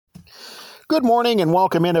Good morning and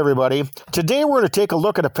welcome in, everybody. Today we're going to take a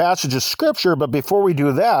look at a passage of Scripture, but before we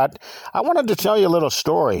do that, I wanted to tell you a little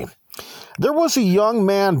story. There was a young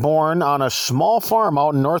man born on a small farm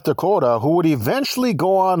out in North Dakota who would eventually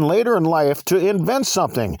go on later in life to invent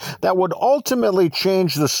something that would ultimately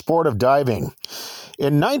change the sport of diving.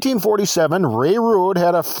 In 1947, Ray Rood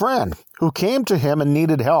had a friend who came to him and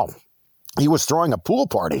needed help. He was throwing a pool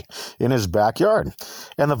party in his backyard,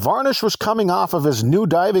 and the varnish was coming off of his new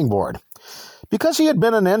diving board. Because he had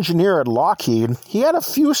been an engineer at Lockheed, he had a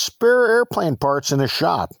few spare airplane parts in his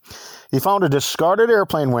shop. He found a discarded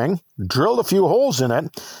airplane wing, drilled a few holes in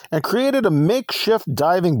it, and created a makeshift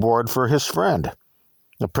diving board for his friend.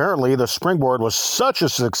 Apparently, the Springboard was such a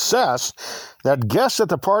success that guests at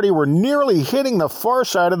the party were nearly hitting the far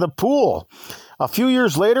side of the pool. A few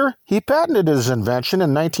years later, he patented his invention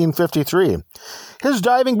in 1953. His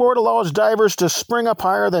diving board allows divers to spring up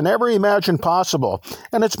higher than ever imagined possible,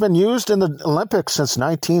 and it's been used in the Olympics since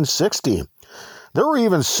 1960. There were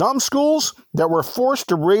even some schools that were forced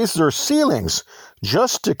to raise their ceilings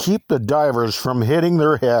just to keep the divers from hitting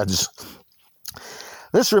their heads.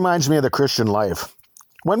 This reminds me of the Christian life.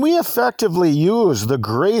 When we effectively use the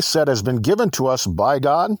grace that has been given to us by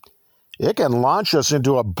God, it can launch us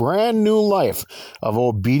into a brand new life of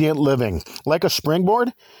obedient living. Like a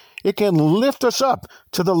springboard, it can lift us up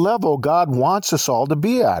to the level God wants us all to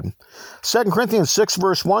be at. 2 Corinthians 6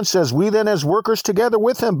 verse 1 says, "We then as workers together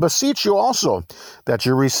with him beseech you also, that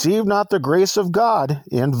you receive not the grace of God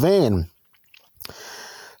in vain."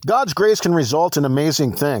 God's grace can result in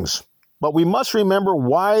amazing things, but we must remember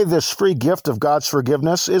why this free gift of God's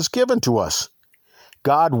forgiveness is given to us.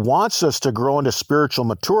 God wants us to grow into spiritual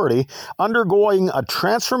maturity, undergoing a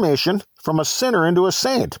transformation from a sinner into a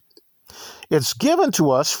saint. It's given to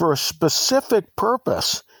us for a specific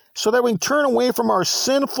purpose, so that we can turn away from our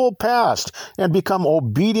sinful past and become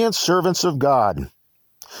obedient servants of God.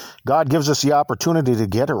 God gives us the opportunity to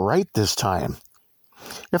get it right this time.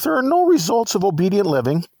 If there are no results of obedient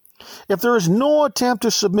living, if there is no attempt to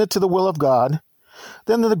submit to the will of God,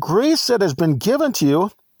 then the grace that has been given to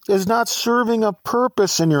you is not serving a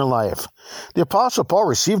purpose in your life. The Apostle Paul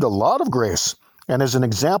received a lot of grace and is an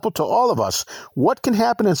example to all of us what can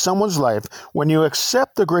happen in someone's life when you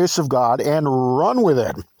accept the grace of God and run with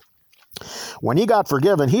it. When he got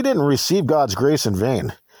forgiven, he didn't receive God's grace in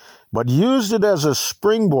vain, but used it as a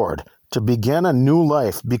springboard to begin a new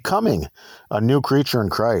life, becoming a new creature in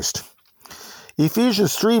Christ.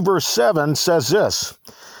 Ephesians 3 verse 7 says this,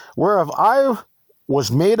 "Whereof I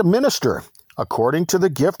was made a minister, according to the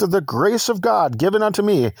gift of the grace of God given unto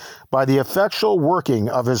me by the effectual working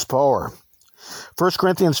of his power." 1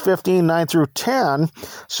 Corinthians 15, 9 through 10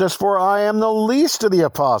 says, "For I am the least of the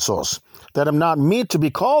apostles, that am not meet to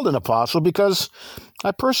be called an apostle, because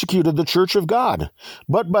I persecuted the church of God.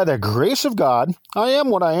 But by the grace of God I am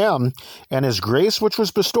what I am, and his grace which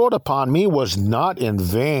was bestowed upon me was not in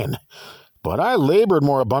vain. But I labored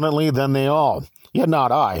more abundantly than they all. Yet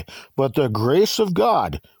not I, but the grace of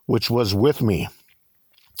God which was with me."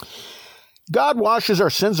 God washes our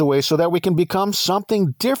sins away so that we can become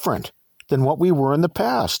something different than what we were in the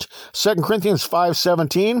past. 2 Corinthians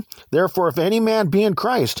 5:17, "Therefore if any man be in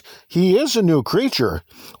Christ, he is a new creature.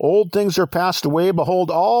 Old things are passed away,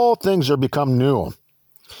 behold, all things are become new."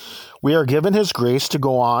 We are given his grace to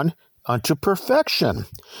go on unto perfection.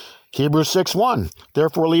 Hebrews 6:1,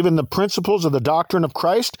 "Therefore, leaving the principles of the doctrine of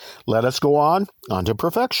Christ, let us go on unto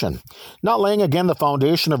perfection, not laying again the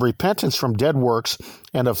foundation of repentance from dead works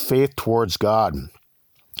and of faith towards God."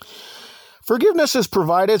 Forgiveness is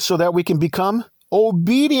provided so that we can become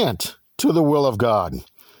obedient to the will of God.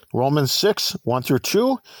 Romans 6, 1 through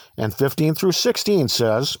 2 and 15 through 16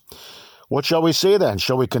 says, "What shall we say then?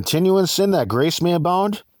 Shall we continue in sin that grace may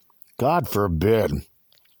abound? God forbid.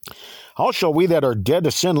 How shall we that are dead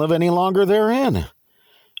to sin live any longer therein?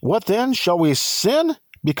 What then? Shall we sin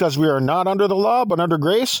because we are not under the law, but under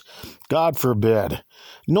grace? God forbid.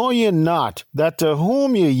 Know ye not that to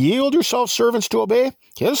whom ye yield yourselves servants to obey,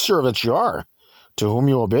 his servants ye are, to whom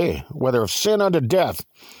you obey, whether of sin unto death,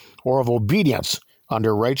 or of obedience unto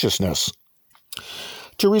righteousness?"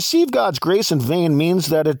 To receive God's grace in vain means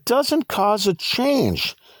that it doesn't cause a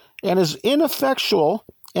change and is ineffectual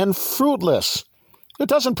and fruitless. It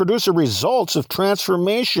doesn't produce the results of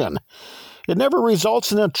transformation. It never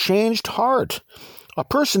results in a changed heart. A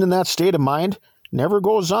person in that state of mind never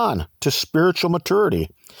goes on to spiritual maturity.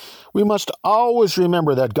 We must always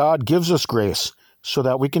remember that God gives us grace so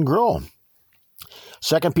that we can grow.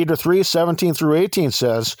 2 Peter 3, 17 through 18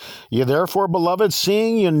 says, "Ye therefore, beloved,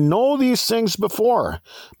 seeing ye know these things before,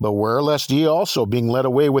 beware lest ye also, being led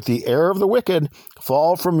away with the error of the wicked,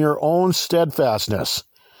 fall from your own steadfastness.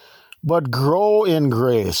 but grow in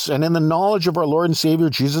grace and in the knowledge of our Lord and Savior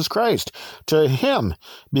Jesus Christ. To him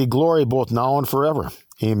be glory both now and forever.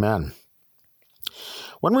 Amen.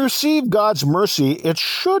 When we receive God's mercy, it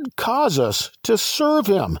should cause us to serve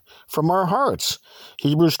him from our hearts.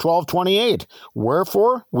 Hebrews 12:28.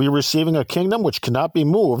 Wherefore, we receiving a kingdom which cannot be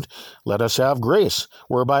moved, let us have grace,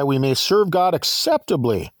 whereby we may serve God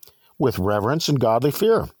acceptably with reverence and godly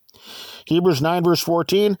fear. Hebrews 9 verse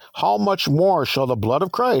 14, how much more shall the blood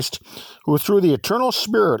of Christ, who through the eternal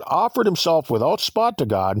Spirit offered himself without spot to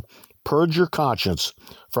God, purge your conscience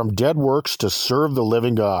from dead works to serve the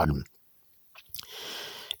living God.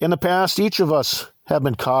 In the past, each of us have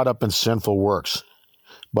been caught up in sinful works,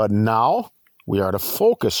 but now we are to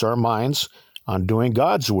focus our minds on doing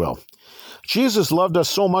God's will. Jesus loved us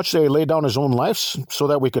so much that he laid down his own life so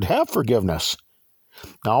that we could have forgiveness.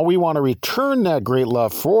 Now we want to return that great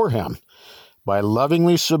love for him by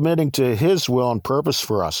lovingly submitting to his will and purpose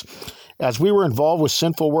for us. As we were involved with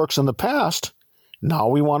sinful works in the past, now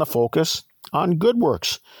we want to focus on good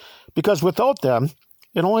works, because without them,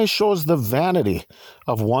 it only shows the vanity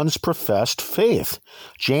of one's professed faith.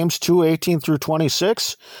 James 2:18 through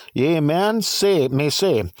 26, yea, a man may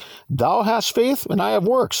say, thou hast faith, and I have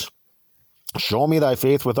works. Show me thy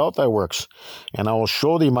faith without thy works, and I will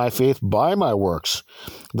show thee my faith by my works.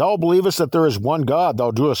 Thou believest that there is one God,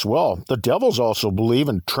 thou doest well. The devils also believe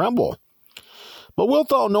and tremble. But wilt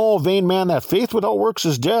thou know, O vain man, that faith without works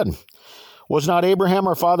is dead? Was not Abraham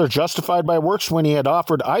our father justified by works when he had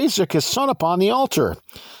offered Isaac his son upon the altar?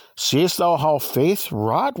 Seest thou how faith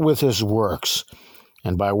wrought with his works?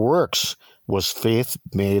 And by works was faith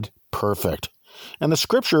made perfect. And the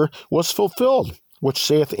scripture was fulfilled, which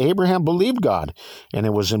saith, Abraham believed God, and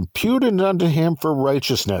it was imputed unto him for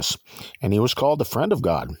righteousness, and he was called the friend of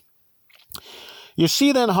God. You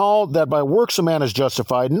see then how that by works a man is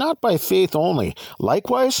justified, not by faith only.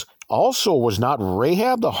 Likewise, also was not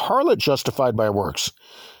Rahab the harlot justified by works,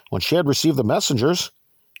 when she had received the messengers,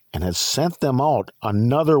 and had sent them out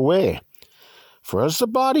another way? For as the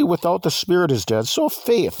body without the spirit is dead, so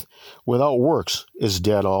faith without works is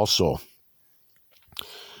dead also.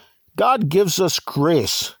 God gives us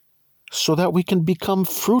grace so that we can become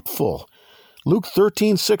fruitful. Luke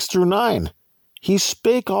 13:6 through 9. He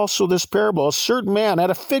spake also this parable. A certain man had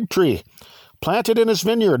a fig tree planted in his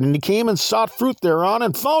vineyard, and he came and sought fruit thereon,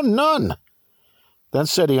 and found none. Then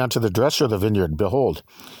said he unto the dresser of the vineyard, Behold,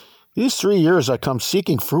 these 3 years I come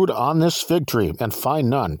seeking fruit on this fig tree, and find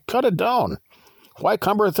none. Cut it down. Why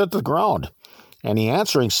cumbereth it the ground? And he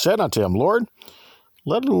answering said unto him, Lord,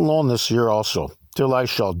 let it alone this year also, till I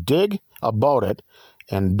shall dig about it,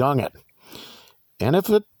 and dung it. And if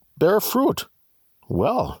it bear fruit,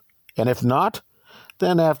 well, and if not,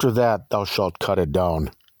 then after that thou shalt cut it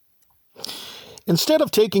down. Instead of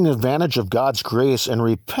taking advantage of God's grace and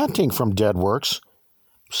repenting from dead works,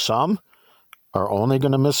 some are only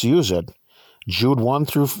going to misuse it. Jude 1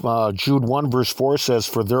 verse 4 says,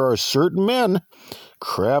 For there are certain men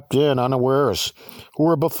crept in unawares, who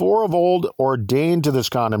were before of old ordained to this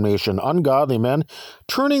condemnation, ungodly men,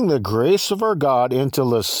 turning the grace of our God into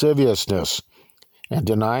lasciviousness, and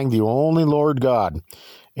denying the only Lord God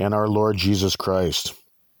and our Lord Jesus Christ.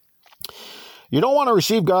 You don't want to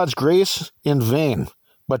receive God's grace in vain,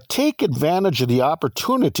 but take advantage of the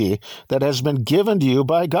opportunity that has been given to you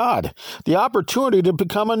by God, the opportunity to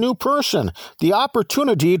become a new person, the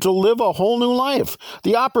opportunity to live a whole new life,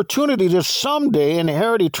 the opportunity to someday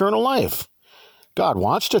inherit eternal life. God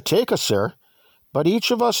wants to take us there, but each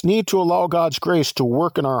of us need to allow God's grace to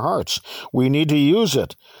work in our hearts. We need to use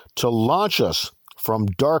it to launch us from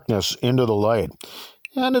darkness into the light.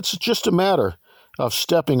 And it's just a matter of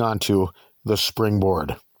stepping onto the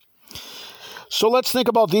springboard. So let's think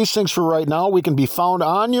about these things for right now. We can be found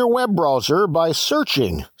on your web browser by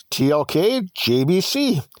searching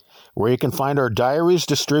tlkjbc, where you can find our diaries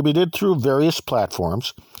distributed through various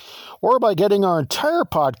platforms, or by getting our entire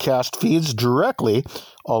podcast feeds directly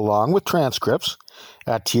along with transcripts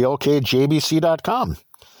at tlkjbc.com.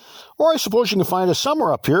 Or I suppose you can find us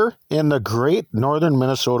somewhere up here in the great northern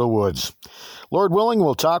Minnesota woods. Lord willing,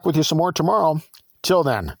 we'll talk with you some more tomorrow. Till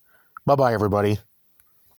then, bye-bye, everybody.